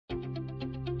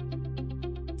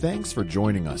Thanks for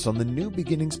joining us on the New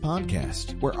Beginnings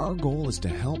podcast, where our goal is to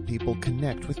help people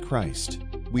connect with Christ.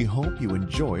 We hope you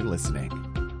enjoy listening.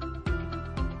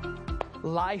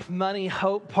 Life, Money,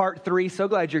 Hope, Part 3. So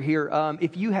glad you're here.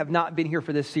 If you have not been here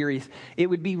for this series, it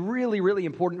would be really, really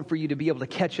important for you to be able to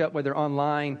catch up, whether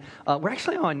online. We're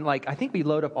actually on, I think we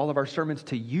load up all of our sermons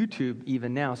to YouTube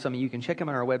even now. Some of you can check them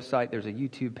on our website. There's a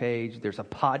YouTube page. There's a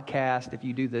podcast if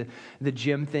you do the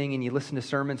gym thing and you listen to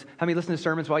sermons. How many listen to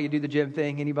sermons while you do the gym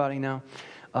thing? Anybody know?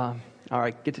 All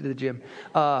right, get to the gym.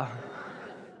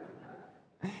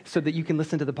 So that you can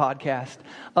listen to the podcast.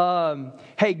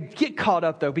 Hey, get caught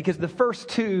up, though, because the first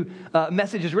two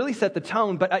messages really set the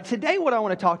tone. But today what I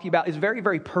want to talk to you about is very,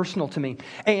 very personal to me.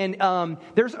 And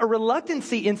there's a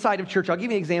reluctancy inside of church. I'll give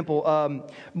you an example.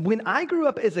 When I grew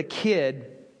up as a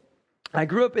kid, I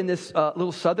grew up in this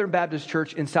little Southern Baptist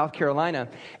church in South Carolina,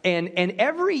 and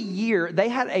every year they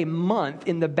had a month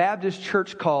in the Baptist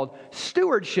church called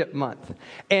Stewardship Month.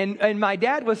 And my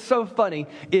dad was so funny,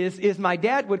 is my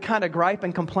dad would kind of gripe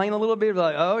and complain a little bit,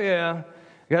 like, oh yeah,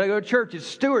 I got to go to church, it's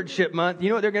Stewardship Month. You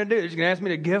know what they're going to do? They're just going to ask me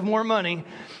to give more money.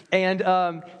 And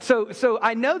so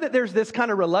I know that there's this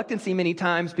kind of reluctancy many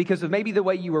times because of maybe the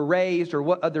way you were raised or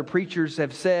what other preachers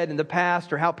have said in the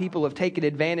past or how people have taken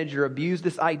advantage or abused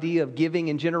this idea of giving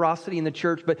and generosity in the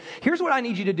church. But here's what I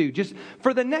need you to do. Just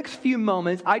for the next few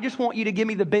moments, I just want you to give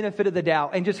me the benefit of the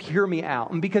doubt and just hear me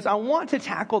out. And because I want to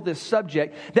tackle this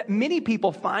subject that many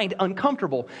people find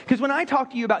uncomfortable. Because when I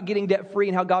talk to you about getting debt free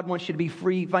and how God wants you to be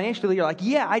free financially, you're like,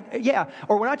 yeah.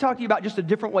 Or when I talk to you about just a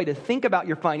different way to think about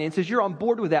your finances, you're on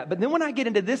board with that. But then when I get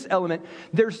into this element,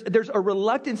 there's a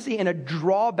reluctancy and a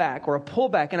drawback or a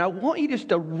pullback. And I want you just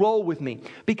to roll with me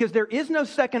because there is no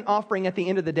second offering at the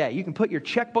end of the day. You can put your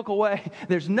checkbook away.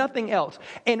 There's nothing else.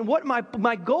 And what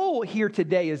my goal here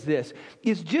today is this,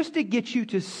 is just to get you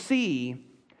to see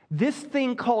this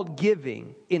thing called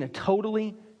giving in a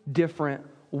totally different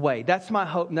way. That's my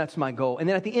hope and that's my goal. And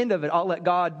then at the end of it, I'll let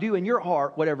God do in your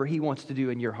heart whatever He wants to do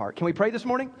in your heart. Can we pray this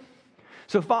morning?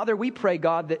 So, Father, we pray,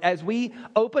 God, that as we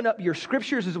open up your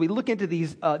scriptures, as we look into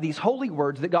these holy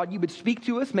words, that, God, you would speak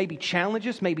to us, maybe challenge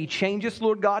us, maybe change us,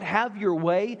 Lord God. Have your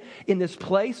way in this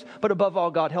place. But above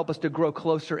all, God, help us to grow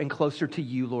closer and closer to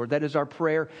you, Lord. That is our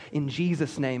prayer in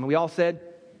Jesus' name. And we all said,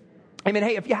 amen.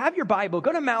 Hey, if you have your Bible,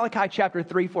 go to Malachi chapter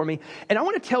 3 for me. And I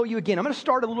want to tell you again, I'm going to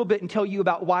start a little bit and tell you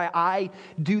about why I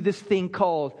do this thing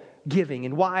called giving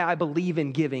and why I believe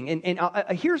in giving. And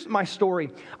here's my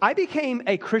story. I became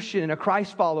a Christian and a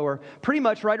Christ follower pretty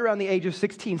much right around the age of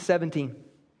 16, 17.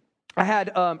 I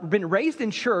had been raised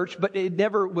in church, but it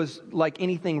never was like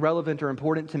anything relevant or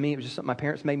important to me. It was just something my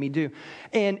parents made me do.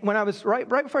 And when I was right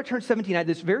before I turned 17, I had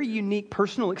this very unique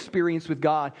personal experience with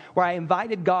God where I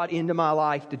invited God into my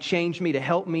life to change me, to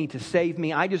help me, to save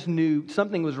me. I just knew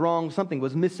something was wrong, something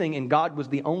was missing, and God was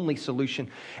the only solution.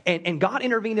 And God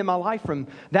intervened in my life from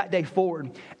that day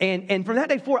forward. And from that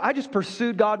day forward, I just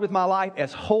pursued God with my life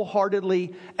as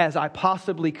wholeheartedly as I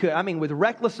possibly could. I mean, with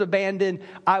reckless abandon,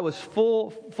 I was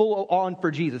full on for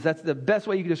Jesus. That's the best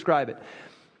way you can describe it.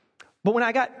 But when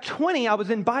I got 20, I was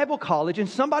in Bible college and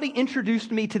somebody introduced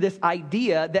me to this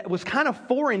idea that was kind of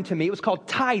foreign to me. It was called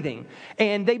tithing.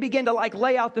 And they began to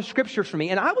lay out the scriptures for me.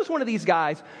 And I was one of these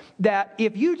guys that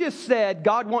if you just said,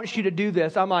 God wants you to do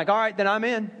this, I'm like, all right, then I'm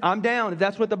in. I'm down. If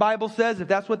that's what the Bible says, if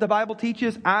that's what the Bible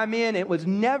teaches, I'm in. It was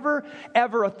never,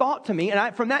 ever a thought to me.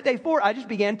 And from that day forward, I just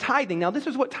began tithing. Now, this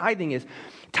is what tithing is.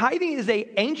 Tithing is an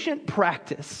ancient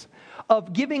practice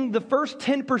of giving the first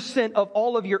 10% of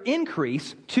all of your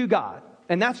increase to God.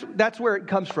 And that's where it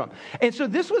comes from. And so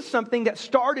this was something that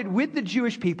started with the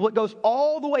Jewish people. It goes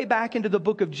all the way back into the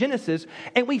book of Genesis.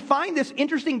 And we find this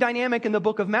interesting dynamic in the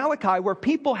book of Malachi where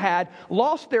people had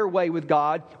lost their way with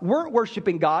God, weren't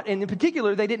worshiping God, and in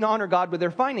particular, they didn't honor God with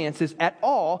their finances at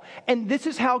all. And this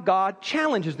is how God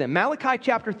challenges them. Malachi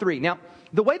chapter 3. Now,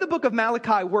 the way the book of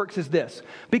Malachi works is this.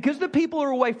 Because the people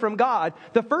are away from God,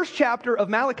 the first chapter of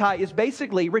Malachi is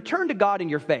basically return to God in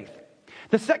your faith.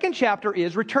 The second chapter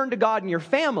is return to God in your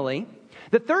family.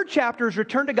 The third chapter is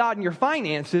return to God in your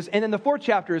finances. And then the fourth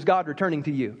chapter is God returning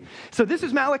to you. So this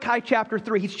is Malachi chapter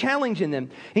 3. He's challenging them.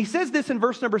 He says this in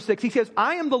verse number 6. He says,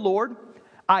 I am the Lord.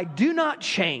 I do not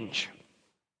change.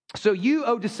 So you,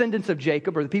 O descendants of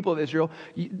Jacob, or the people of Israel,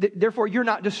 therefore you're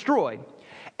not destroyed.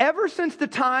 Ever since the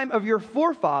time of your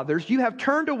forefathers, you have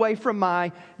turned away from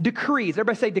my decrees.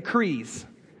 Everybody say decrees.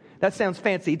 That sounds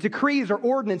fancy. Decrees or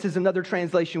ordinances, another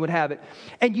translation would have it.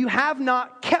 And you have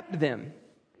not kept them.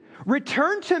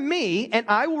 Return to me, and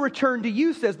I will return to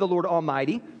you, says the Lord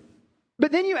Almighty.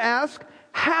 But then you ask,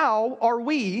 how are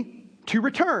we to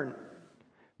return?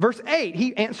 Verse 8,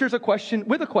 he answers a question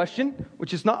with a question,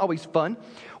 which is not always fun.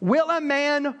 Will a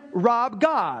man rob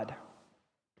God?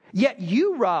 Yet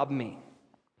you rob me.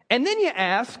 And then you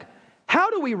ask,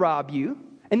 how do we rob you?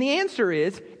 And the answer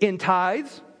is, in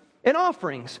tithes and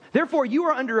offerings. Therefore, you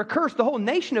are under a curse, the whole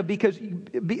nation of you,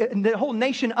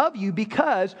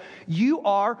 because you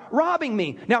are robbing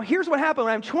me. Now, here's what happened.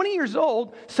 When I'm 20 years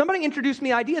old, somebody introduced me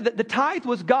the idea that the tithe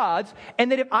was God's,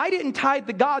 and that if I didn't tithe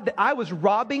to God, that I was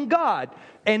robbing God.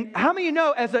 And how many of you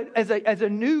know, as a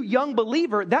new young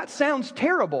believer, that sounds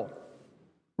terrible,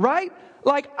 right?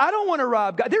 Like, I don't want to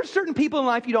rob God. There's certain people in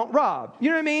life you don't rob. You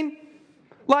know what I mean?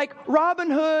 Like Robin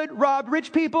Hood robbed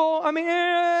rich people. I mean,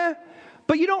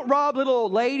 But you don't rob little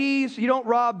old ladies. You don't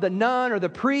rob the nun or the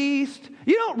priest.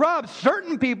 You don't rob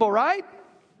certain people, right?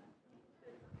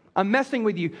 I'm messing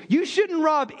with you. You shouldn't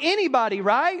rob anybody,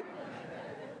 right?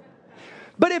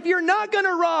 But if you're not going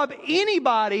to rob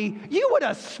anybody, you would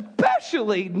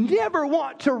especially never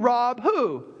want to rob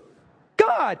who?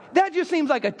 God. That just seems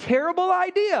like a terrible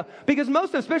idea. Because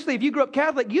most, especially if you grew up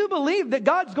Catholic, you believe that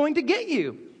God's going to get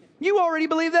you. You already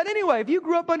believe that anyway. If you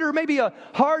grew up under maybe a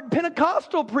hard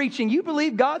Pentecostal preaching, you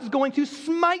believe God's going to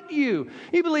smite you.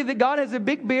 You believe that God has a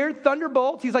big beard,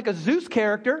 thunderbolts. He's like a Zeus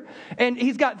character. And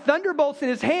he's got thunderbolts in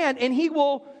his hand, and he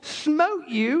will smote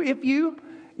you if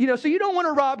so you don't want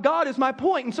to rob God is my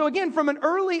point. And so again, from an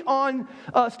early on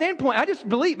standpoint, I just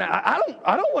believe, man,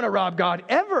 I don't want to rob God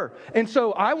ever. And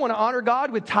so I want to honor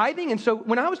God with tithing. And so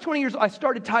when I was 20 years old, I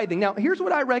started tithing. Now, here's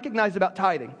what I recognize about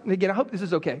tithing. And again, I hope this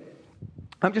is okay.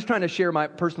 I'm just trying to share my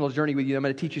personal journey with you. I'm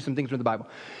going to teach you some things from the Bible.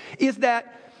 Is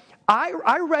that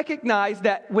I recognize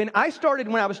that when I started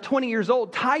when I was 20 years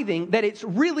old tithing, that it's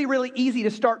really, really easy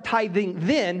to start tithing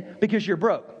then because you're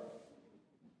broke.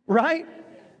 Right?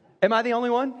 Am I the only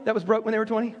one that was broke when they were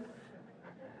 20?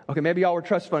 Okay, maybe y'all were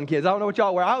trust fund kids. I don't know what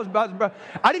y'all were.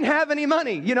 I didn't have any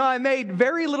money. I made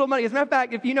very little money. As a matter of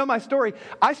fact, if you know my story,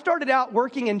 I started out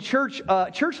working in church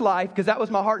life because that was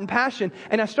my heart and passion.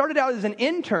 And I started out as an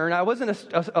intern. I wasn't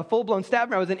a full-blown staff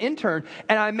member. I was an intern.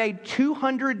 And I made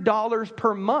 $200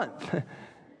 per month.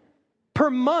 Per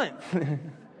month.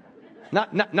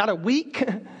 Not a week.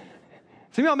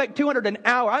 Some of y'all make $200 an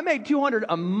hour. I made $200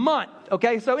 a month.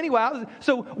 Okay, so anyway,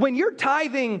 so when you're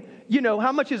tithing,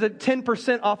 how much is it?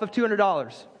 10% off of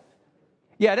 $200.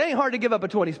 Yeah, it ain't hard to give up a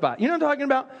 20 spot. You know what I'm talking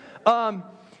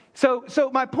about? So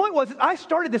my point was, I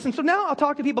started this, and so now I'll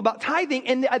talk to people about tithing,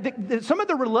 and some of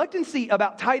the reluctancy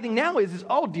about tithing now is,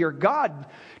 oh dear God,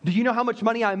 do you know how much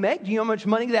money I make? Do you know how much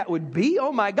money that would be?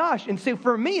 Oh my gosh. And so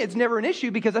for me, it's never an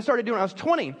issue because I started doing it when I was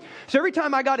 20. So every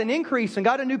time I got an increase and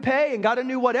got a new pay and got a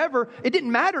new whatever, it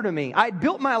didn't matter to me. I had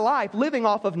built my life living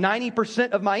off of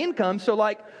 90% of my income, so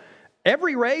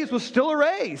every raise was still a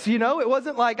raise, It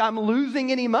wasn't like I'm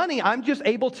losing any money. I'm just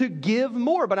able to give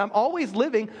more, but I'm always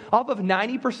living off of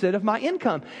 90% of my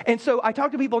income. And so I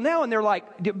talk to people now, and they're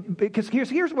like, because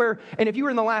here's where, and if you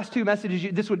were in the last two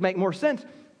messages, this would make more sense.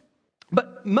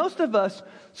 But most of us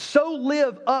so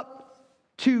live up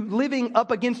to living up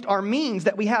against our means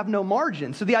that we have no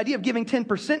margin. So the idea of giving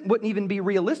 10% wouldn't even be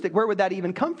realistic. Where would that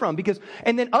even come from?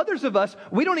 And then others of us,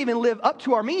 we don't even live up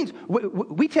to our means.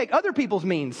 We take other people's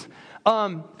means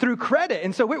through credit.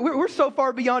 And so we're so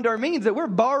far beyond our means that we're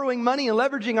borrowing money and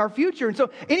leveraging our future. And so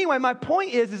anyway, my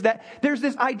point is that there's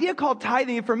this idea called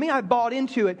tithing. And for me, I bought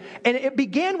into it. And it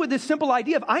began with this simple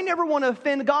idea of I never want to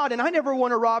offend God and I never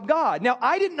want to rob God. Now,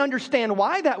 I didn't understand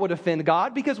why that would offend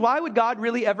God, because why would God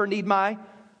really ever need my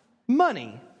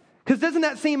money? Because doesn't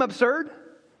that seem absurd?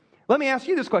 Let me ask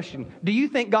you this question. Do you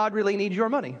think God really needs your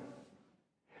money?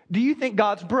 Do you think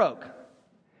God's broke?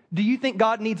 Do you think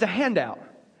God needs a handout?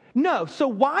 No. So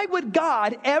why would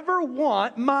God ever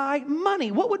want my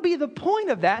money? What would be the point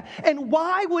of that? And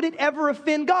why would it ever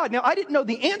offend God? Now, I didn't know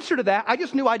the answer to that. I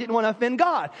just knew I didn't want to offend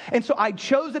God. And so I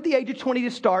chose at the age of 20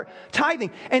 to start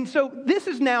tithing. And so this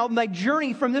is now my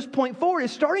journey from this point forward,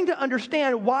 is starting to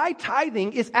understand why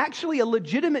tithing is actually a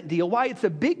legitimate deal, why it's a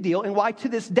big deal, and why to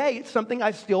this day it's something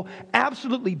I still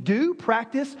absolutely do,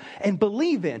 practice, and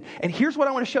believe in. And here's what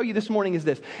I want to show you this morning is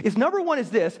this. Number one is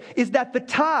that the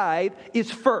tithe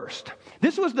is first.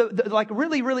 This was the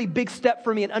really, really big step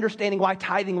for me in understanding why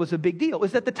tithing was a big deal,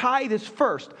 is that the tithe is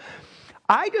first.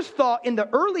 I just thought in the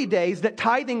early days that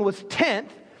tithing was 10th,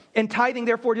 and tithing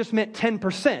therefore just meant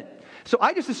 10%. So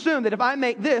I just assumed that if I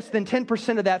make this, then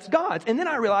 10% of that's God's. And then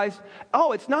I realized,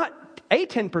 it's not a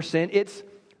 10%, it's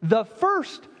the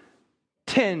first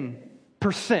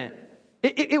 10%.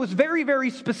 It was very,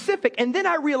 very specific. And then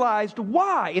I realized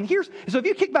why. And so if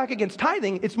you kick back against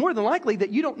tithing, it's more than likely that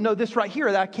you don't know this right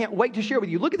here that I can't wait to share with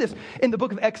you. Look at this in the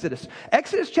book of Exodus.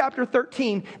 Exodus chapter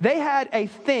 13, they had a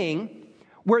thing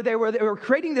where they were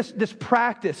creating this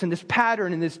practice and this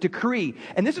pattern and this decree.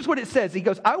 And this is what it says. He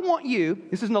goes, I want you,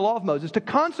 this is in the law of Moses, to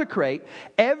consecrate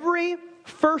every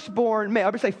firstborn male. I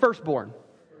would say firstborn.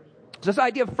 So this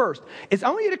idea of first is I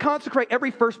want you to consecrate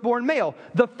every firstborn male.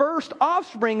 The first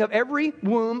offspring of every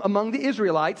womb among the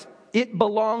Israelites, it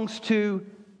belongs to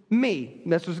me.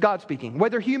 This was God speaking,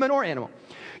 whether human or animal.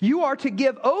 You are to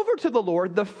give over to the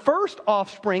Lord the first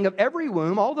offspring of every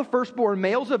womb. All the firstborn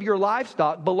males of your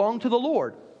livestock belong to the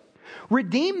Lord.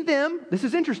 Redeem them, this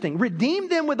is interesting, redeem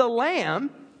them with a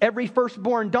lamb, every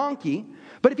firstborn donkey.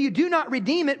 But if you do not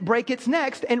redeem it, break its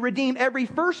neck and redeem every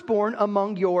firstborn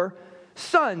among your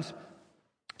sons.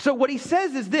 So what he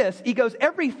says is this, he goes,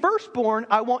 every firstborn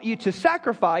I want you to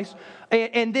sacrifice,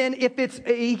 and then if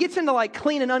he gets into like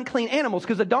clean and unclean animals,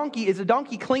 because is a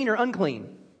donkey clean or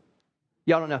unclean?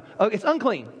 Y'all don't know. Oh, it's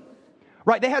unclean.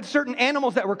 Right, they had certain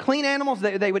animals that were clean animals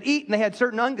that they would eat, and they had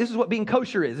certain, this is what being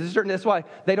kosher is. That's why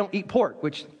they don't eat pork,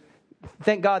 which,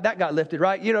 thank God that got lifted,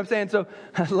 right? You know what I'm saying? So,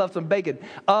 I love some bacon.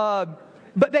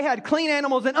 But they had clean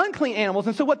animals and unclean animals.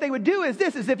 And so what they would do is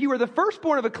this, is if you were the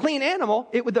firstborn of a clean animal,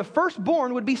 the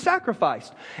firstborn would be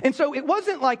sacrificed. And so it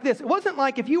wasn't like this. It wasn't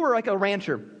like if you were like a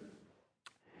rancher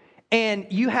and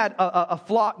you had a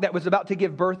flock that was about to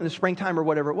give birth in the springtime or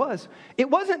whatever it was. It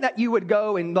wasn't that you would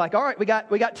go and like, all right, we got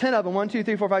 10 of them. 1, 2,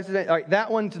 3, 4, 5, 6, 8. All right,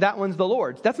 that one's the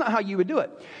Lord's. That's not how you would do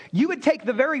it. You would take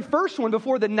the very first one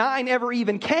before the 9 ever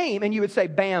even came, and you would say,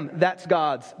 bam, that's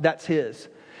God's, that's His.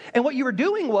 And what you were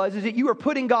doing is that you were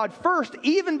putting God first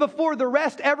even before the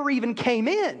rest ever even came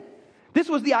in. This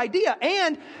was the idea.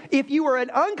 And if you were an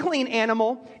unclean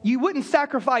animal, you wouldn't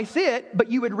sacrifice it,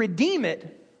 but you would redeem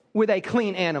it with a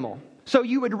clean animal. So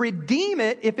you would redeem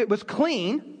it if it was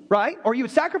clean, right? Or you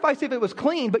would sacrifice if it was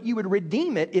clean, but you would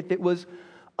redeem it if it was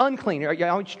unclean.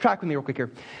 I want you to track with me real quick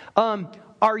here.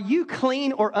 Are you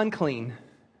clean or unclean?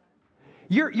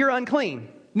 You're unclean.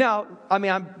 Now, I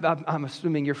mean, I'm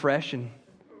assuming you're fresh and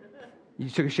you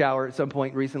took a shower at some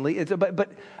point recently.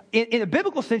 But in a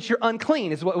biblical sense, you're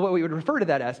unclean is what we would refer to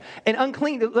that as. And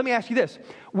unclean, let me ask you this.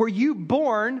 Were you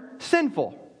born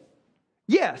sinful?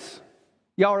 Yes.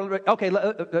 Y'all are, okay,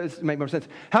 let's make more sense.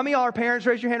 How many of y'all are parents?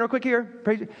 Raise your hand real quick here.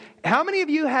 How many of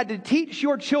you had to teach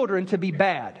your children to be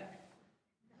bad?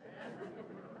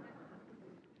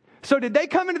 So did they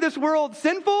come into this world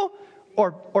sinful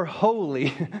or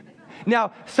holy?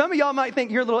 Now, some of y'all might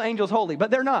think your little angel's holy, but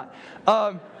they're not.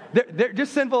 They're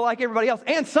just sinful like everybody else.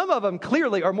 And some of them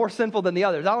clearly are more sinful than the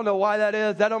others. I don't know why that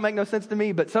is. That don't make no sense to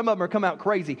me, but some of them are come out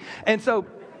crazy. And so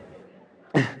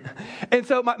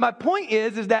my point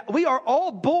is that we are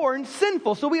all born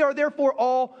sinful. So we are therefore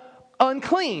all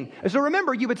unclean. So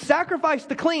remember, you would sacrifice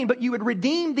the clean, but you would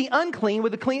redeem the unclean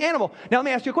with a clean animal. Now let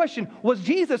me ask you a question. Was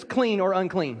Jesus clean or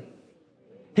unclean?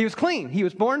 He was clean. He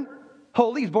was born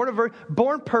holy. He was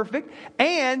born perfect.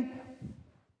 And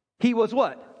he was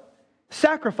what?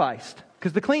 Sacrificed.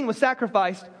 Because the clean was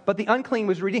sacrificed, but the unclean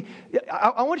was redeemed.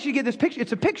 I want you to get this picture.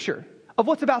 It's a picture of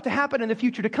what's about to happen in the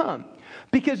future to come.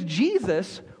 Because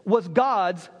Jesus was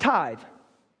God's tithe.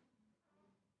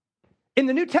 In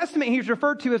the New Testament, he's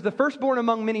referred to as the firstborn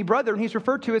among many brethren. He's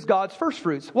referred to as God's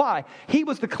firstfruits. Why? He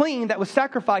was the clean that was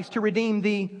sacrificed to redeem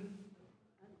the...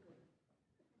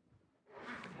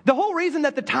 The whole reason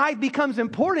that the tithe becomes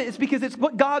important is because it's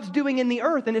what God's doing in the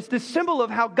earth. And it's this symbol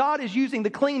of how God is using the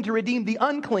clean to redeem the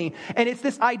unclean. And it's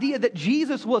this idea that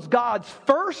Jesus was God's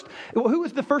first. Who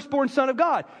was the firstborn son of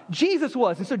God? Jesus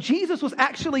was. And so Jesus was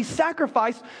actually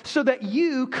sacrificed so that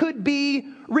you could be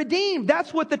redeemed.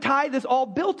 That's what the tithe is all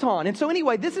built on. And so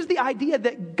anyway, this is the idea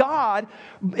that God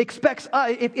expects,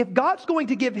 if God's going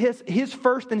to give his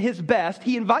first and his best,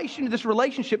 he invites you into this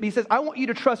relationship. He says, I want you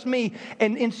to trust me.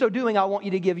 And in so doing, I want you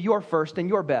to give your first and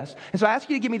your best. And so I ask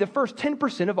you to give me the first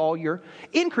 10% of all your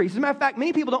increase. As a matter of fact,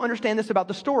 many people don't understand this about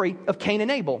the story of Cain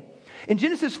and Abel. In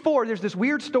Genesis 4, there's this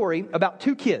weird story about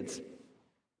 2 kids.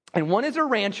 And one is a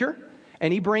rancher,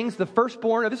 and he brings the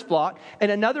firstborn of his flock,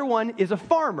 and another one is a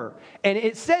farmer. And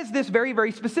it says this very,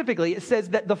 very specifically. It says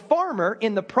that the farmer,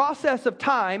 in the process of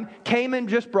time, came and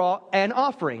just brought an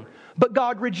offering, but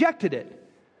God rejected it.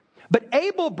 But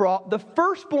Abel brought the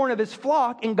firstborn of his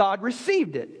flock, and God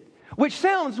received it. Which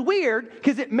sounds weird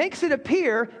because it makes it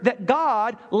appear that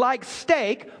God likes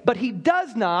steak, but he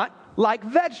does not like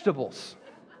vegetables.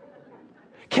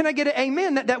 Can I get an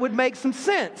amen? That would make some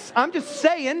sense. I'm just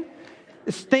saying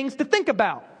it's things to think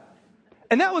about.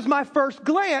 And that was my first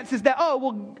glance, is that,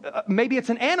 maybe it's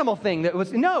an animal thing.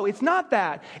 No, it's not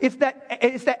that. It's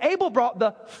that Abel brought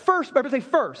the first, I would say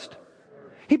first.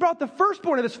 He brought the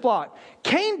firstborn of his flock.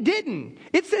 Cain didn't.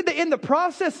 It said that in the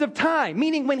process of time,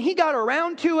 meaning when he got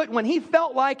around to it, when he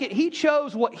felt like it, he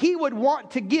chose what he would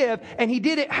want to give, and he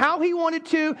did it how he wanted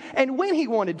to and when he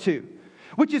wanted to.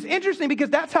 Which is interesting because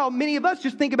that's how many of us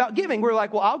just think about giving. We're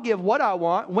like, well, I'll give what I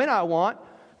want, when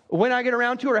I get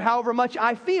around to it, or however much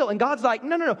I feel. And God's like,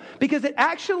 no. Because it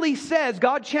actually says,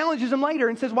 God challenges him later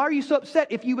and says, why are you so upset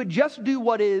if you would just do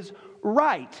what is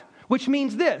right? Which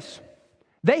means this.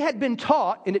 They had been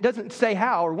taught, and it doesn't say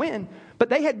how or when, but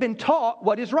they had been taught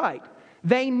what is right.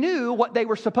 They knew what they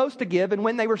were supposed to give and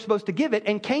when they were supposed to give it.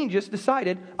 And Cain just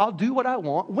decided, I'll do what I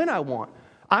want when I want.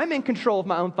 I'm in control of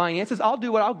my own finances.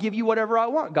 I'll give you whatever I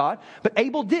want, God. But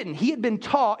Abel didn't. He had been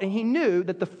taught and he knew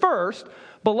that the first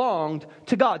belonged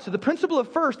to God. So the principle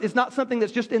of first is not something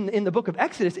that's just in the book of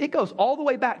Exodus. It goes all the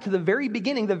way back to the very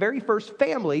beginning, the very first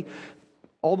family,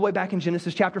 all the way back in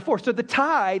Genesis chapter 4. So the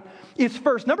tithe is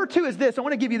first. Number 2 is this. I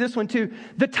want to give you this one too.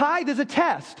 The tithe is a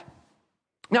test.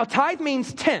 Now tithe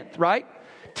means tenth, right?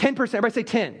 10%. Everybody say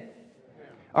 10.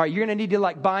 All right, you're going to need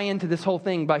to buy into this whole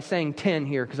thing by saying 10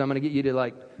 here because I'm going to get you to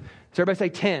so everybody say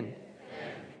 10.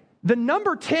 The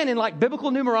number 10 in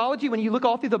biblical numerology, when you look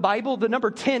all through the Bible, the number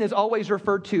 10 is always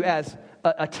referred to as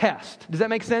a test. Does that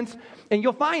make sense? And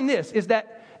you'll find this, is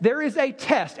that there is a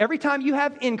test. Every time you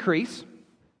have increase,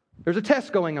 there's a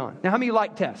test going on. Now, how many of you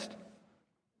like tests?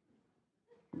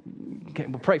 Okay,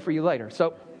 we'll pray for you later.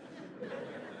 So,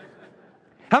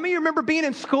 how many of you remember being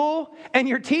in school and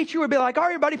your teacher would be like, all right,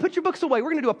 everybody, put your books away.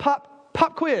 We're going to do a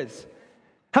pop quiz.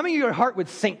 How many of your heart would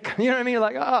sink? You know what I mean? You're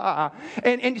like, ah.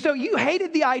 And so you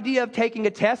hated the idea of taking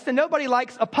a test, and nobody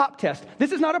likes a pop test.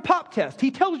 This is not a pop test.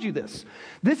 He tells you this.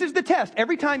 This is the test.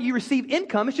 Every time you receive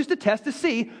income, it's just a test to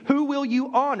see who will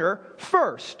you honor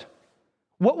first.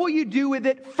 What will you do with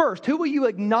it first? Who will you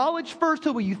acknowledge first?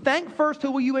 Who will you thank first?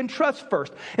 Who will you entrust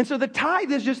first? And so the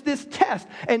tithe is just this test.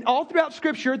 And all throughout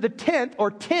Scripture, the 10th or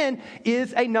 10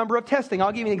 is a number of testing.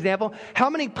 I'll give you an example.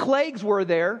 How many plagues were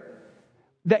there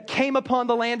that came upon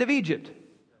the land of Egypt?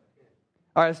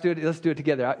 All right, let's do it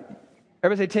together.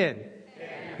 Everybody say 10.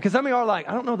 Because some of you are like,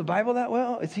 I don't know the Bible that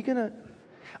well. Is he going to?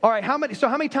 All right, how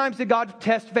many times did God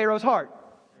test Pharaoh's heart?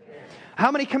 How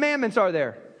many commandments are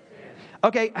there?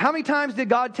 Okay, how many times did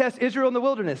God test Israel in the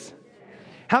wilderness?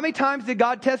 How many times did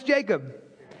God test Jacob?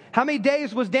 How many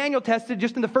days was Daniel tested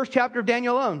just in the first chapter of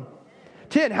Daniel alone?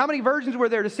 10. How many virgins were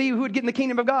there to see who would get in the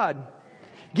kingdom of God?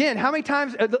 Again, how many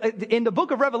times in the book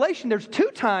of Revelation, there's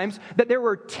 2 times that there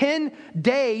were 10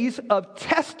 days of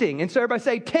testing. And so everybody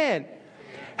say 10.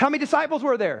 How many disciples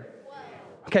were there?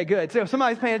 Okay, good. So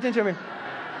somebody's paying attention over here.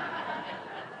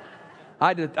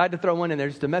 I had to throw one in there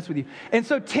just to mess with you. And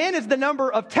so 10 is the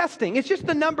number of testing. It's just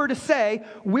the number to say,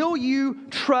 will you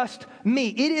trust me?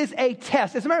 It is a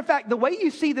test. As a matter of fact, the way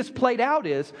you see this played out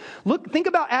is, think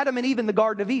about Adam and Eve in the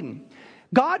Garden of Eden.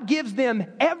 God gives them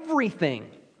everything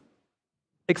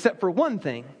except for one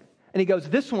thing. And he goes,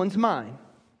 this one's mine.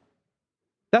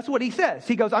 That's what he says.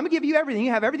 He goes, I'm going to give you everything. You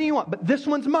have everything you want, but this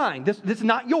one's mine. This is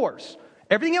not yours.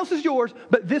 Everything else is yours,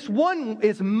 but this one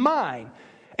is mine.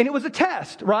 And it was a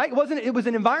test, right? It was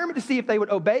an environment to see if they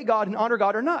would obey God and honor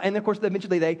God or not. And of course,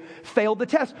 eventually they failed the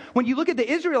test. When you look at the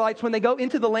Israelites, when they go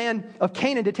into the land of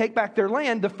Canaan to take back their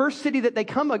land, the first city that they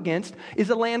come against is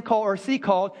a city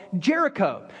called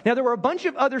Jericho. Now, there were a bunch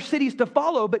of other cities to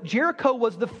follow, but Jericho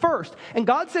was the first. And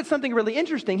God said something really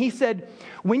interesting. He said,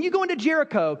 when you go into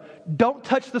Jericho, don't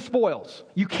touch the spoils.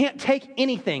 You can't take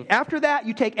anything. After that,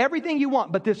 you take everything you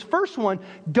want. But this first one,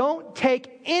 don't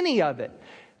take any of it.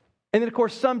 And then, of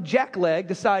course, some jackleg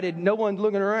decided no one's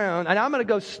looking around, and I'm going to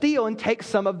go steal and take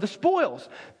some of the spoils.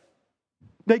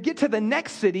 They get to the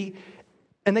next city,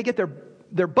 and they get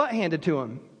their butt handed to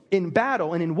them in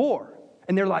battle and in war.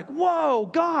 And they're like, whoa,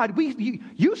 God,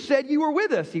 you said you were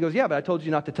with us. He goes, yeah, but I told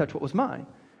you not to touch what was mine.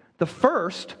 The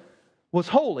first was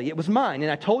holy. It was mine.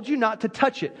 And I told you not to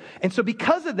touch it. And so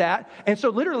because of that, and so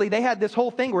literally they had this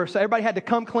whole thing where everybody had to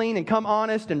come clean and come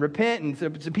honest and repent,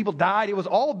 and some people died. It was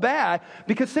all bad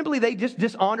because simply they just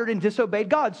dishonored and disobeyed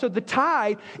God. So the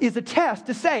tithe is a test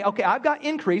to say, okay, I've got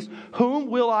increase. Whom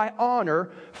will I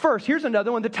honor first? Here's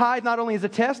another one. The tithe not only is a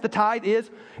test, the tithe is,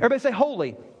 everybody say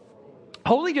holy.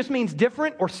 Holy just means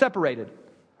different or separated.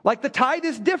 Like the tithe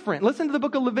is different. Listen to the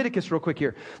book of Leviticus real quick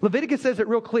here. Leviticus says it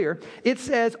real clear. It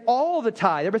says all the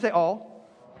tithe. Everybody say all.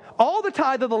 All the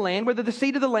tithe of the land, whether the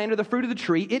seed of the land or the fruit of the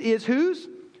tree, it is whose?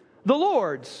 The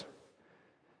Lord's.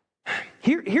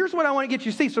 Here's what I want to get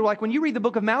you to see. So like when you read the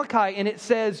book of Malachi and it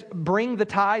says bring the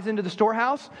tithes into the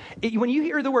storehouse, when you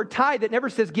hear the word tithe, it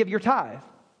never says give your tithe.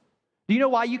 Do you know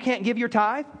why you can't give your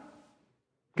tithe?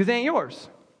 Because it ain't yours.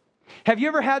 Have you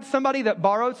ever had somebody that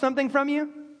borrowed something from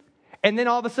you? And then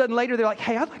all of a sudden later, they're like,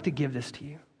 hey, I'd like to give this to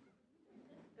you.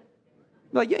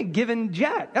 Like, you ain't giving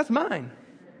jack. That's mine.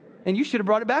 And you should have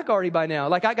brought it back already by now.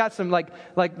 Like, I got some, like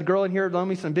the girl in here loaned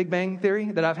me some Big Bang Theory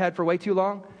that I've had for way too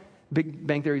long. Big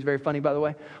Bang Theory is very funny, by the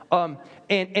way.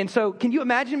 And so can you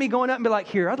imagine me going up and be like,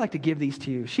 here, I'd like to give these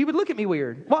to you. She would look at me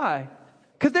weird. Why?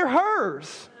 Because they're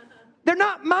hers. They're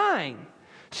not mine.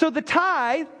 So the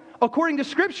tithe, according to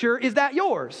Scripture, is that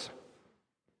yours?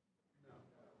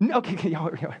 Okay, y'all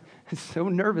are so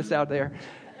nervous out there.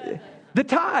 The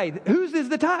tithe, whose is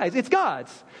the tithe? It's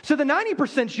God's. So the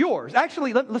 90%'s yours.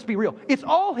 Actually, let's be real. It's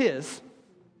all His.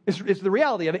 It's the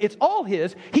reality of it. It's all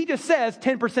His. He just says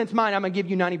 10%'s mine. I'm going to give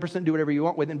you 90%. Do whatever you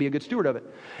want with it and be a good steward of it.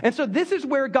 And so this is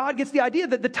where God gets the idea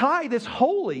that the tithe is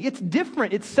holy. It's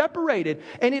different. It's separated.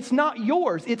 And it's not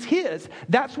yours. It's His.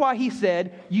 That's why He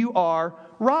said, you are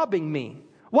robbing me.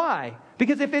 Why?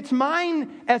 Because if it's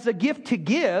mine as a gift to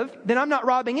give, then I'm not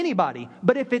robbing anybody.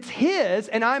 But if it's His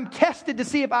and I'm tested to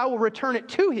see if I will return it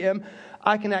to Him,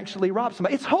 I can actually rob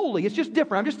somebody. It's holy. It's just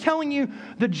different. I'm just telling you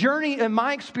the journey and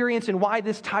my experience and why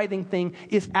this tithing thing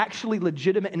is actually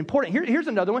legitimate and important. Here's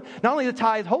another one. Not only the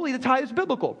tithe is holy, the tithe is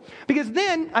biblical. Because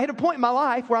then I hit a point in my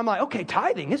life where I'm like, okay,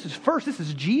 tithing, this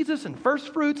is Jesus and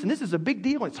first fruits, and this is a big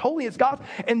deal, and it's holy, it's God's.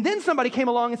 And then somebody came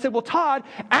along and said, well, Todd,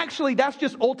 actually, that's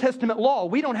just Old Testament law.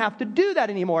 We don't have to do that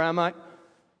anymore. And I'm like,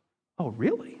 oh,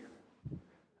 really?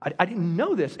 I didn't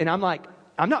know this. And I'm like,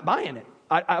 I'm not buying it.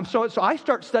 So I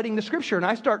start studying the Scripture and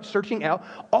I start searching out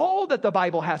all that the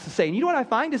Bible has to say. And you know what I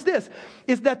find is this,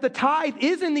 is that the tithe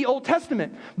is in the Old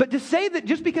Testament. But to say that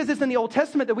just because it's in the Old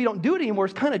Testament that we don't do it anymore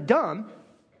is kind of dumb.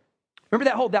 Remember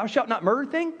that whole thou shalt not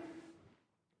murder thing?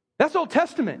 That's Old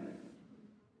Testament.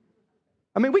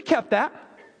 I mean, we kept that.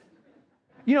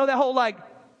 You know, that whole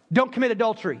don't commit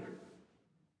adultery.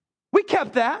 We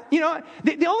kept that. You know,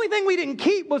 the only thing we didn't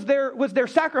keep was their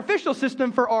sacrificial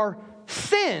system for our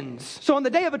sins. So on the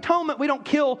Day of Atonement, we don't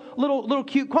kill little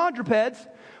cute quadrupeds.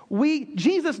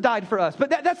 Jesus died for us. But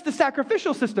that's the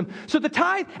sacrificial system. So the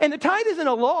tithe isn't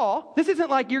a law. This isn't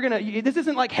like this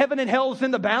isn't like heaven and hell's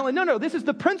in the balance. No, this is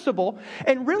the principle.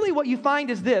 And really what you find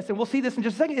is this, and we'll see this in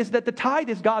just a second, is that the tithe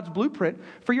is God's blueprint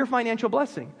for your financial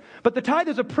blessing. But the tithe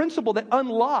is a principle that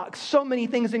unlocks so many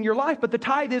things in your life, but the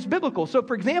tithe is biblical. So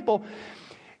for example,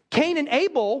 Cain and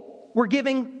Abel were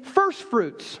giving first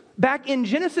fruits back in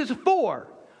Genesis 4.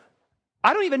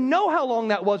 I don't even know how long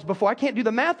that was before. I can't do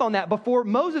the math on that. Before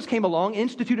Moses came along,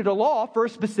 instituted a law for a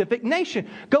specific nation.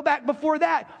 Go back before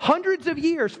that, hundreds of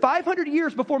years, 500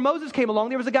 years before Moses came along,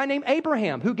 there was a guy named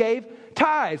Abraham who gave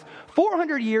tithes.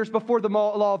 400 years before the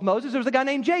law of Moses, there was a guy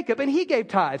named Jacob, and he gave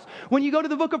tithes. When you go to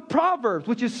the book of Proverbs,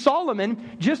 which is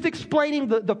Solomon, just explaining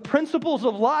the principles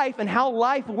of life and how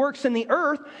life works in the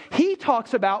earth, he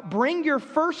talks about bring your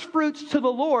first fruits to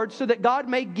the Lord so that God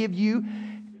may give you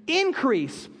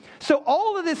increase. So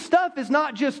all of this stuff is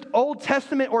not just Old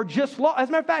Testament or just law. As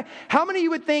a matter of fact, how many of you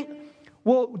would think,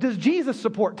 well, does Jesus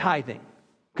support tithing?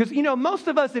 Because, most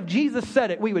of us, if Jesus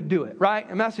said it, we would do it, right?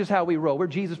 And that's just how we roll. We're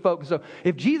Jesus folks. So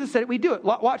if Jesus said it, we do it.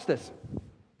 Watch this.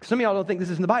 Some of y'all don't think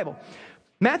this is in the Bible.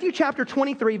 Matthew chapter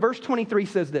 23, verse 23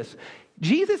 says this.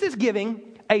 Jesus is giving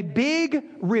a big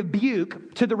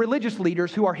rebuke to the religious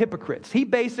leaders who are hypocrites.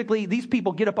 These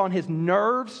people get up on his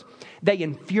nerves. They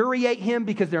infuriate him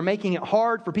because they're making it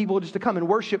hard for people just to come and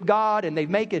worship God. And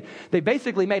they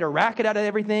basically made a racket out of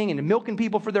everything and milking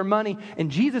people for their money.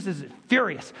 And Jesus is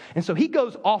furious. And so he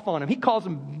goes off on them. He calls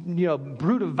them,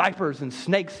 brood of vipers and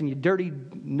snakes and you dirty,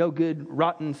 no good,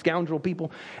 rotten scoundrel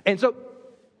people. And so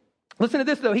listen to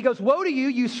this though. He goes, woe to you,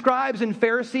 you scribes and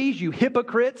Pharisees, you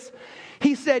hypocrites.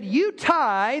 He said, you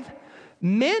tithe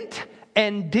mint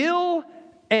and dill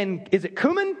and is it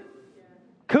cumin?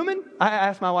 Cumin? I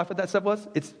asked my wife what that stuff was.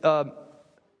 It's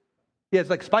it's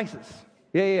like spices.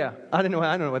 Yeah. I don't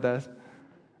know what that is.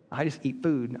 I just eat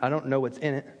food. I don't know what's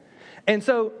in it. And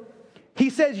so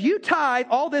he says, you tithe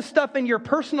all this stuff in your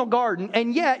personal garden,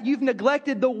 and yet you've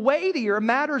neglected the weightier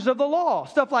matters of the law.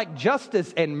 Stuff like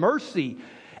justice and mercy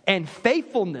and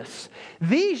faithfulness.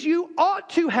 These you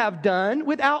ought to have done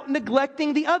without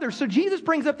neglecting the others. So Jesus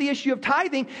brings up the issue of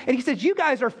tithing, and he says, you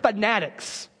guys are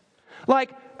fanatics.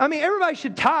 Everybody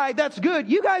should tithe. That's good.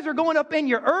 You guys are going up in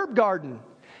your herb garden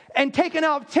and taking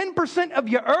out 10% of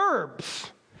your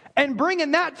herbs and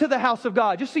bringing that to the house of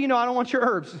God. Just so you know, I don't want your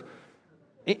herbs.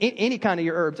 Any kind of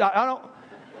your herbs. I don't.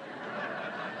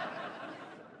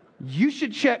 You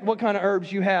should check what kind of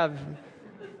herbs you have.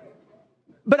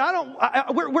 But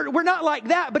we're not like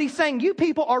that. But he's saying you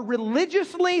people are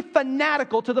religiously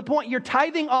fanatical to the point you're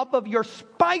tithing off of your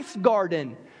spice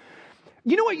garden.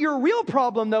 You know what your real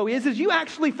problem, though, is you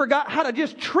actually forgot how to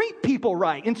just treat people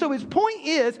right. And so his point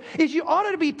is you ought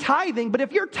to be tithing, but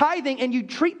if you're tithing and you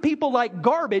treat people like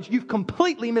garbage, you've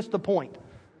completely missed the point.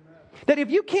 That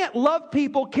if you can't love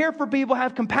people, care for people,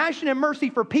 have compassion and mercy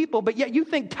for people, but yet you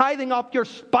think tithing off your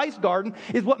spice garden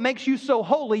is what makes you so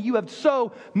holy, you have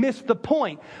so missed the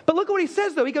point. But look at what he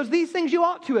says, though. He goes, these things you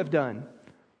ought to have done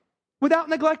without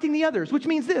neglecting the others, which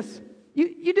means this.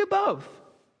 You do both.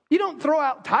 You don't throw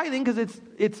out tithing because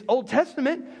it's Old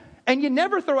Testament, and you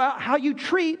never throw out how you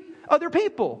treat other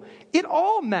people. It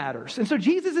all matters. And so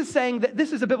Jesus is saying that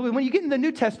this is a biblical. When you get in the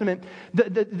New Testament,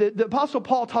 the Apostle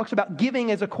Paul talks about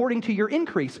giving as according to your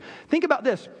increase. Think about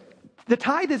this. The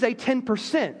tithe is a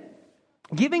 10%.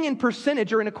 Giving in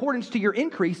percentage or in accordance to your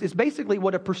increase is basically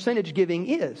what a percentage giving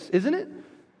is, isn't it?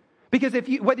 Because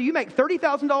whether you make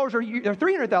 $30,000 or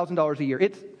 $300,000 a year,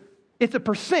 it's a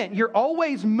percent. You're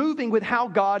always moving with how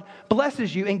God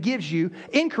blesses you and gives you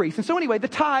increase. And so anyway, the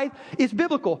tithe is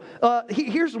biblical.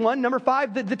 Here's one, number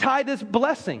 5, the tithe is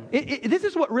blessing. This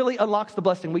is what really unlocks the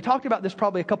blessing. We talked about this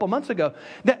probably a couple months ago,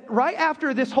 that right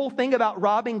after this whole thing about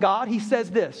robbing God, he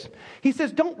says this. He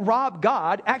says, don't rob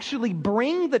God, actually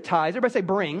bring the tithes. Everybody say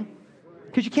bring,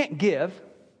 because you can't give.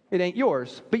 It ain't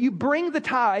yours. But you bring the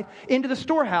tithe into the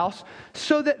storehouse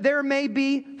so that there may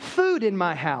be food in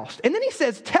my house. And then he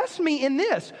says, test me in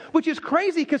this, which is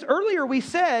crazy because earlier we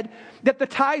said that the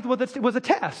tithe was a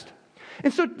test.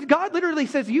 And so God literally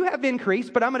says, you have increase,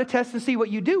 but I'm going to test and see what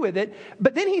you do with it.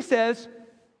 But then he says,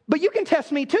 but you can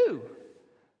test me too.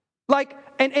 Like,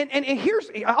 and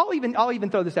here's, I'll even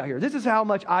throw this out here. This is how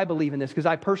much I believe in this because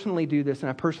I personally do this and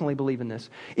I personally believe in this.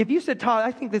 If you said, Todd,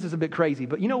 I think this is a bit crazy,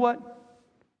 but you know what?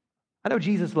 I know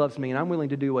Jesus loves me and I'm willing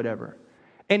to do whatever.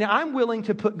 And I'm willing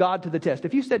to put God to the test.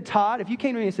 If you said, Todd, if you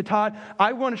came to me and said, Todd,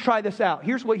 I want to try this out.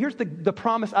 Here's the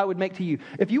promise I would make to you.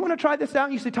 If you want to try this out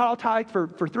and you say, Todd, I'll tithe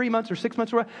for 3 months or 6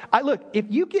 months. Look, if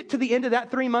you get to the end of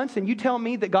that 3 months and you tell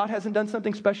me that God hasn't done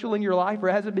something special in your life or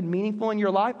hasn't been meaningful in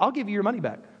your life, I'll give you your money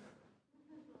back.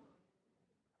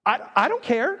 I don't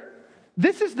care.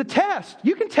 This is the test.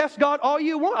 You can test God all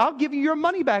you want. I'll give you your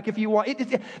money back if you want.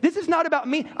 This is not about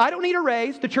me. I don't need a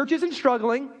raise. The church isn't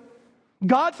struggling.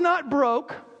 God's not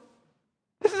broke.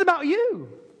 This is about you.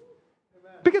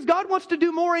 Because God wants to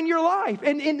do more in your life.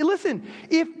 And listen,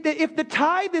 if the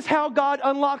tithe is how God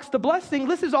unlocks the blessing,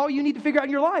 this is all you need to figure out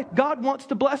in your life. God wants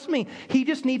to bless me. He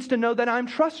just needs to know that I'm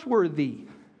trustworthy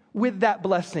with that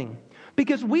blessing.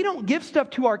 Because we don't give stuff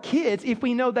to our kids if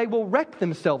we know they will wreck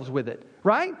themselves with it,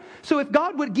 right? So if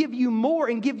God would give you more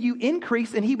and give you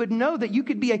increase, and He would know that you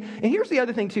could be and here's the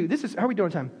other thing too. How are we doing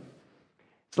time?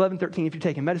 It's 11:13 if you're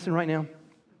taking medicine right now.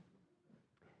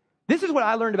 This is what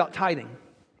I learned about tithing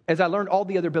as I learned all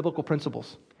the other biblical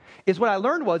principles. What I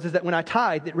learned is that when I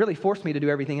tithed, it really forced me to do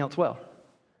everything else well.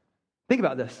 Think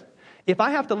about this. If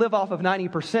I have to live off of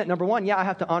 90%, number one, I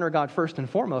have to honor God first and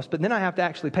foremost, but then I have to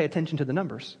actually pay attention to the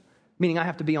numbers. Meaning I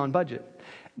have to be on budget.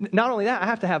 Not only that, I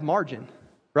have to have margin,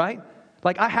 right?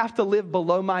 Like I have to live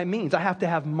below my means. I have to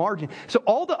have margin. So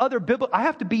all the other I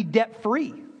have to be debt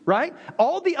free, right?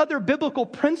 All the other biblical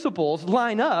principles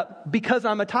line up because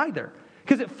I'm a tither.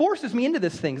 Because it forces me into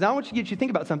this thing. Now I want you to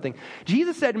think about something.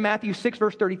 Jesus said in Matthew 6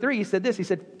 verse 33, He said this, He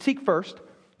said, seek first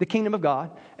the kingdom of God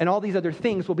and all these other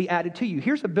things will be added to you.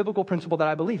 Here's a biblical principle that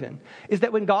I believe in, is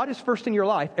that when God is first in your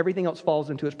life, everything else falls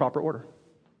into its proper order.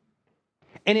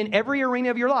 And in every arena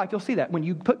of your life, you'll see that. When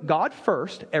you put God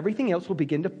first, everything else will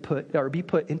begin to be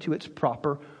put into its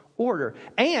proper order.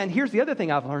 And here's the other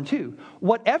thing I've learned too.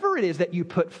 Whatever it is that you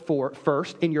put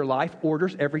first in your life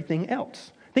orders everything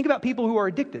else. Think about people who are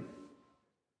addicted.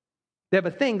 They have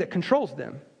a thing that controls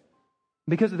them.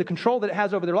 Because of the control that it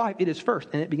has over their life, it is first,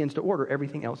 and it begins to order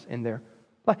everything else in their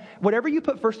life. Whatever you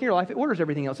put first in your life, it orders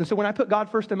everything else. And so when I put God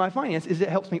first in my finances, it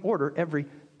helps me order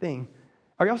everything.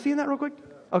 Are y'all seeing that real quick?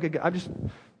 Okay, good.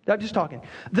 I'm just talking.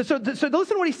 So listen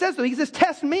to what he says, though. He says,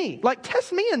 test me. Like,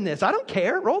 test me in this. I don't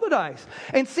care. Roll the dice.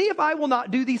 And see if I will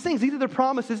not do these things. These are the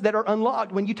promises that are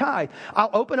unlocked when you tithe. I'll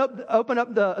open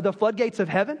up the floodgates of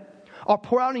heaven. I'll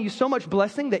pour out on you so much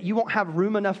blessing that you won't have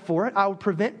room enough for it. I will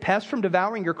prevent pests from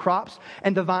devouring your crops,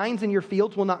 and the vines in your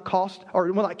fields will not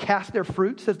cast their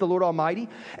fruit, says the Lord Almighty.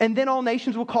 And then all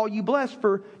nations will call you blessed,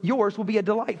 for yours will be a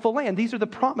delightful land. These are the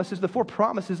promises, the 4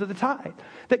 promises of the tithe.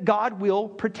 That God will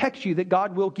protect you, that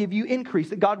God will give you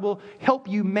increase, that God will help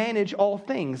you manage all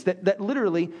things, that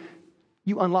literally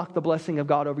you unlock the blessing of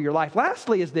God over your life.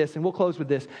 Lastly is this, and we'll close with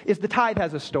this, is the tithe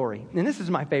has a story. And this is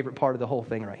my favorite part of the whole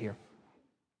thing right here.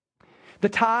 The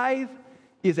tithe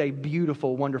is a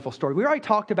beautiful, wonderful story. We already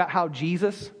talked about how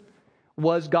Jesus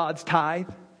was God's tithe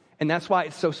And that's why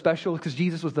it's so special, because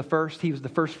Jesus was the first. He was the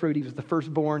first fruit. He was the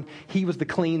firstborn. He was the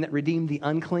clean that redeemed the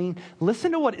unclean.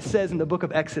 Listen to what it says in the book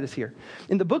of Exodus here.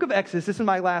 In the book of Exodus, this is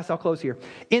my last, I'll close here.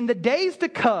 In the days to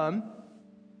come,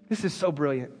 this is so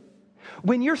brilliant.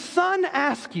 When your son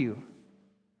asks you,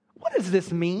 what does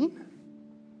this mean?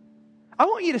 I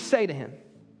want you to say to him,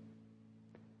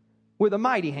 with a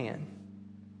mighty hand,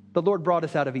 the Lord brought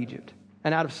us out of Egypt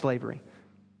and out of slavery.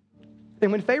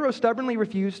 And when Pharaoh stubbornly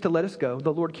refused to let us go,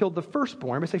 the Lord killed the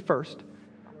firstborn. Everybody say first.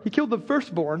 He killed the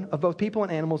firstborn of both people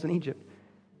and animals in Egypt.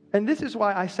 And this is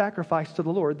why I sacrifice to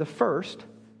the Lord the first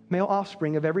male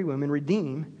offspring of every womb and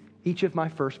redeem each of my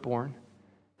firstborn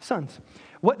sons.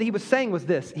 What he was saying was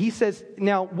this. He says,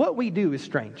 now what we do is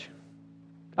strange.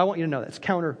 I want you to know that. It's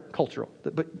countercultural.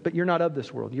 But you're not of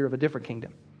this world. You're of a different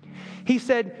kingdom. He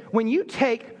said, when you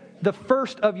take the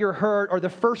first of your herd or the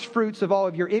first fruits of all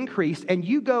of your increase, and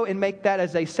you go and make that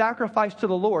as a sacrifice to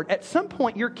the Lord, at some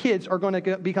point your kids are going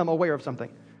to become aware of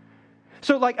something.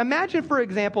 So like imagine, for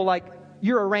example, like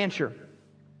you're a rancher.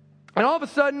 And all of a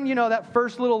sudden, that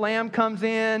first little lamb comes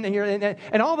in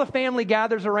and all the family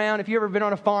gathers around. If you've ever been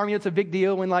on a farm, it's a big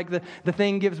deal when like the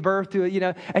thing gives birth to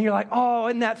it, and you're like, oh,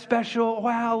 isn't that special?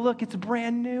 Wow, look, it's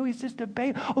brand new. He's just a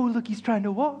baby. Oh, look, he's trying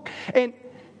to walk.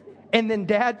 And then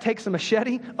dad takes a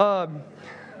machete. That's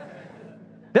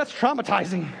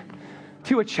traumatizing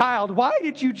to a child. Why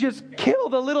did you just kill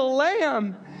the little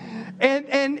lamb?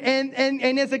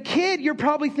 And as a kid, you're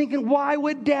probably thinking, why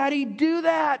would daddy do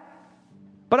that?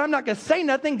 But I'm not going to say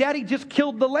nothing. Daddy just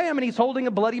killed the lamb and he's holding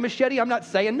a bloody machete. I'm not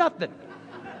saying nothing.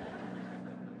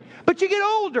 But you get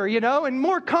older, and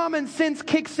more common sense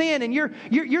kicks in, and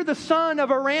you're the son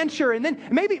of a rancher. And then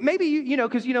maybe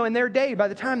because, in their day, by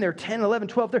the time they're 10, 11,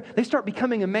 12, they start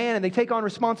becoming a man and they take on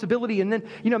responsibility. And then,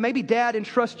 maybe dad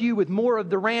entrusts you with more of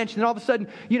the ranch. And then all of a sudden,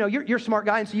 you're a smart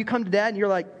guy. And so you come to dad and you're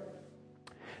like,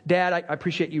 Dad, I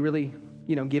appreciate you really,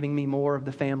 giving me more of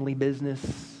the family business.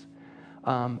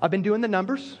 I've been doing the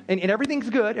numbers and everything's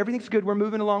good. Everything's good. We're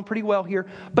moving along pretty well here.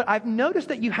 But I've noticed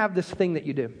that you have this thing that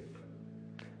you do.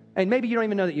 And maybe you don't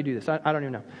even know that you do this. I don't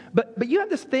even know. But you have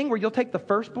this thing where you'll take the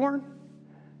firstborn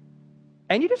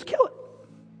and you just kill it.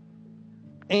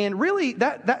 And really,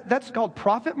 that's called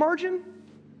profit margin.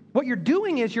 What you're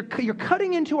doing is you're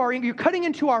cutting into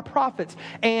our profits.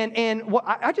 And what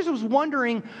I just was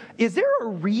wondering, is there a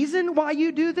reason why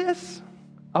you do this?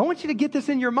 I want you to get this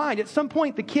in your mind. At some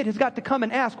point, the kid has got to come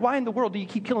and ask, why in the world do you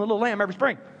keep killing a little lamb every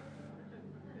spring?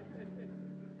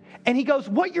 And he goes,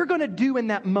 what you're going to do in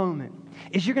that moment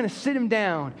is you're going to sit him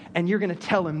down and you're going to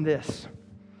tell him this.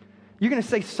 You're going to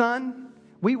say, son,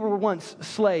 we were once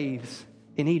slaves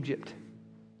in Egypt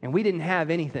and we didn't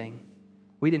have anything.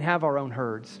 We didn't have our own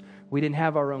herds. We didn't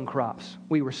have our own crops.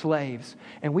 We were slaves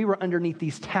and we were underneath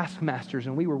these taskmasters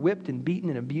and we were whipped and beaten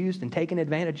and abused and taken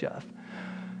advantage of.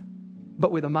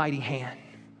 But with a mighty hand,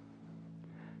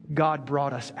 God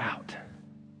brought us out.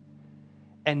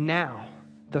 And now,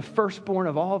 the firstborn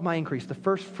of all of my increase, the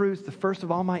first fruits, the first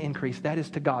of all my increase, that is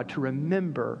to God, to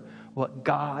remember what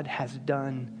God has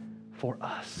done for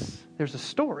us. There's a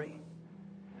story.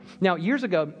 Now, years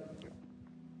ago,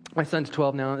 my son's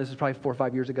 12 now. This is probably 4 or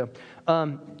 5 years ago.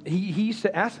 He used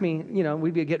to ask me,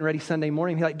 we'd be getting ready Sunday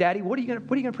morning. He'd be like, Daddy, what are you going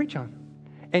to preach on?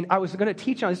 And I was going to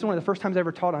teach on, this is one of the first times I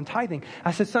ever taught on tithing.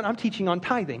 I said, son, I'm teaching on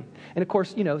tithing. And of course,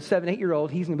 7, 8-year-old,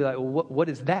 he's going to be like, well, what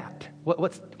is that?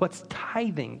 What's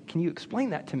tithing? Can you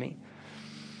explain that to me?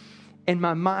 And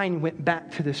my mind went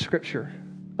back to this scripture.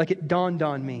 Like it dawned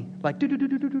on me. Like,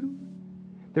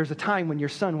 there's a time when your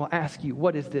son will ask you,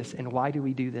 what is this? And why do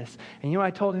we do this? And what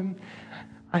I told him?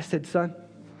 I said, son,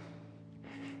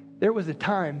 there was a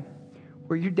time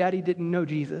where your daddy didn't know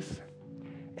Jesus.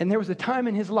 And there was a time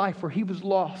in his life where he was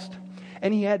lost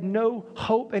and he had no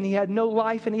hope and he had no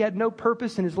life and he had no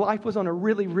purpose and his life was on a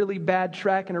really, really bad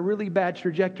track and a really bad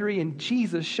trajectory, and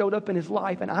Jesus showed up in his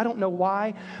life, and I don't know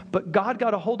why, but God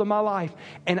got a hold of my life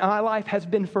and my life has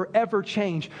been forever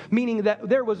changed, meaning that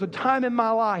there was a time in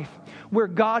my life where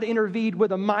God intervened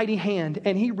with a mighty hand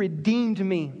and he redeemed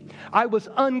me. I was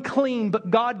unclean,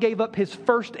 but God gave up his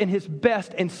first and his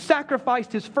best and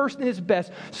sacrificed his first and his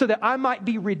best so that I might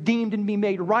be redeemed and be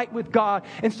made right with God.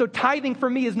 And so tithing for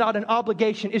me is not an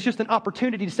obligation. It's just an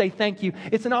opportunity to say thank you.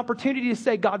 It's an opportunity to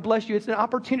say God bless you. It's an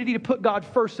opportunity to put God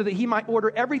first so that he might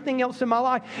order everything else in my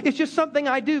life. It's just something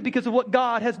I do because of what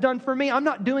God has done for me. I'm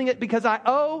not doing it because I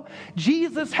owe.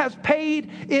 Jesus has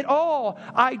paid it all.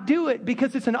 I do it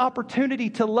because it's an opportunity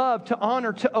to love, to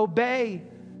honor, to obey,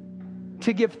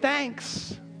 to give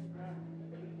thanks.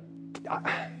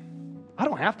 I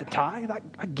don't have to tithe.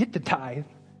 I get to tithe.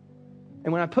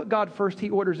 And when I put God first, He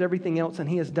orders everything else, and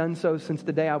He has done so since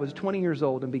the day I was 20 years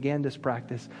old and began this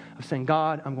practice of saying,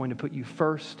 God, I'm going to put you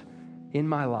first in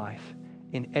my life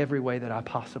in every way that I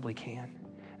possibly can.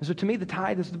 And so to me, the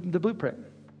tithe is the blueprint.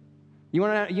 You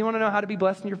want to know how to be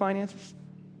blessed in your finances?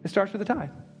 It starts with the tithe.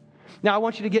 Now, I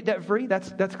want you to get debt-free.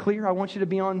 That's clear. I want you to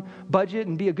be on budget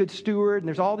and be a good steward. And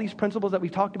there's all these principles that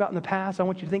we've talked about in the past. I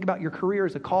want you to think about your career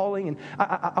as a calling.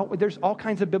 And there's all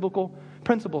kinds of biblical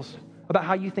principles about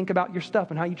how you think about your stuff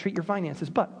and how you treat your finances.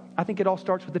 But I think it all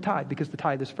starts with the tithe because the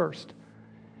tithe is first.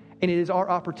 And it is our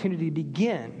opportunity to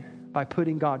begin by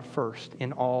putting God first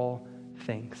in all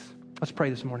things. Let's pray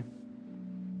this morning.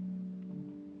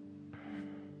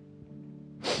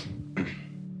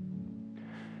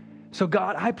 So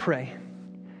God, I pray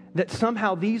that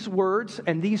somehow these words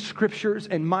and these scriptures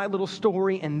and my little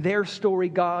story and their story,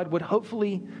 God, would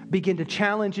hopefully begin to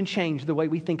challenge and change the way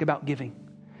we think about giving.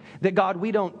 That God,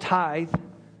 we don't tithe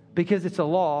because it's a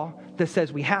law that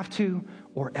says we have to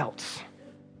or else.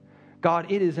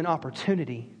 God, it is an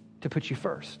opportunity to put you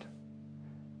first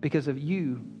because of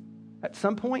you, at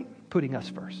some point, putting us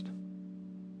first.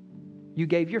 You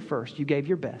gave your first, you gave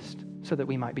your best so that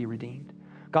we might be redeemed.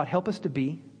 God, help us to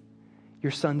be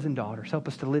your sons and daughters. Help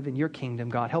us to live in your kingdom,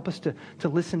 God. Help us to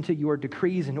listen to your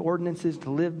decrees and ordinances,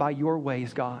 to live by your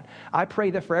ways, God. I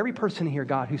pray that for every person here,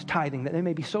 God, who's tithing, that they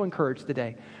may be so encouraged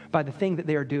today by the thing that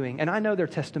they are doing. And I know their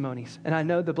testimonies, and I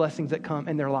know the blessings that come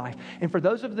in their life. And for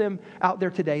those of them out there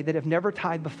today that have never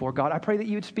tithed before, God, I pray that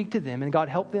you would speak to them, and God,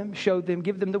 help them, show them,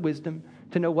 give them the wisdom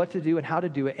to know what to do and how to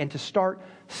do it, and to start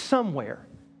somewhere,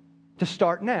 to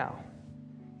start now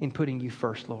in putting you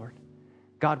first, Lord.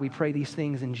 God, we pray these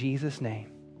things in Jesus'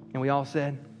 name. And we all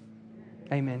said,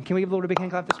 amen. Can we give the Lord a big hand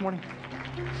clap this morning?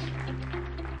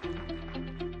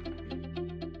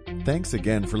 Thanks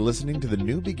again for listening to the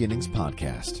New Beginnings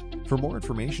podcast. For more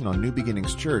information on New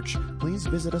Beginnings Church, please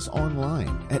visit us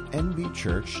online at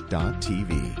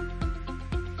nbchurch.tv.